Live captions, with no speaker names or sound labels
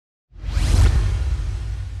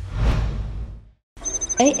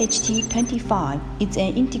ASAIR AHT25 is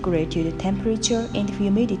an integrated temperature and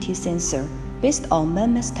humidity sensor based on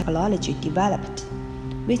MEMS technology developed,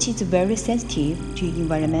 which is very sensitive to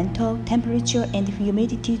environmental temperature and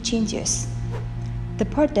humidity changes. The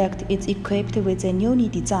product is equipped with a newly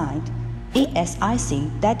designed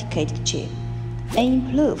ASIC dedicated chip, an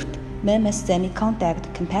improved MEMS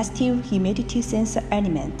semiconductor capacitive humidity sensor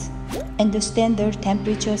element, and the standard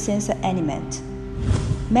temperature sensor element.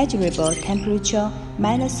 Measurable temperature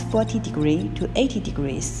 -40 degrees to 80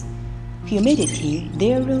 degrees. Humidity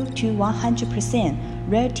 0 to 100%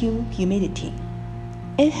 relative humidity.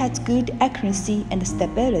 It has good accuracy and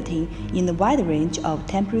stability in a wide range of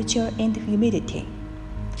temperature and humidity.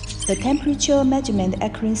 The temperature measurement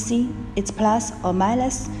accuracy is plus or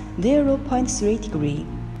minus 0.3 degree.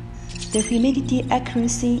 The humidity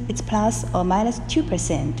accuracy is plus or minus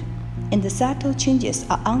 2%, and the subtle changes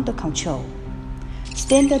are under control.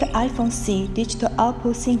 Standard iPhone C digital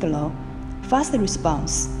output signal, fast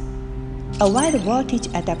response. A wide voltage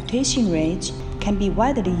adaptation range can be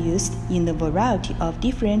widely used in a variety of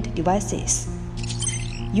different devices.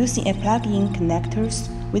 Using a plug-in connectors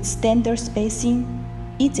with standard spacing,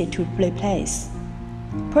 easy to replace.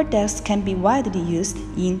 Products can be widely used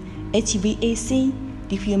in HVAC,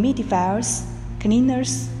 dehumidifiers,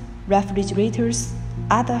 cleaners, refrigerators,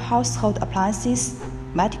 other household appliances,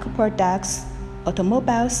 medical products,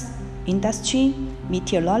 automobiles, industry,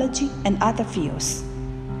 meteorology, and other fields.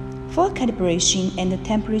 For calibration and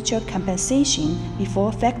temperature compensation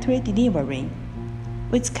before factory delivery,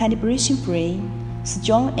 with calibration-free,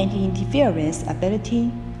 strong anti-interference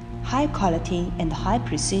ability, high quality and high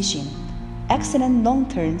precision, excellent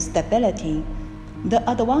long-term stability, the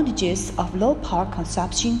advantages of low power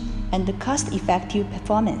consumption and cost-effective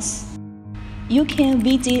performance. You can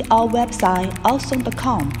visit our website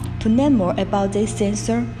awesome.com to learn more about this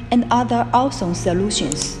sensor and other awesome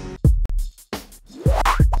solutions.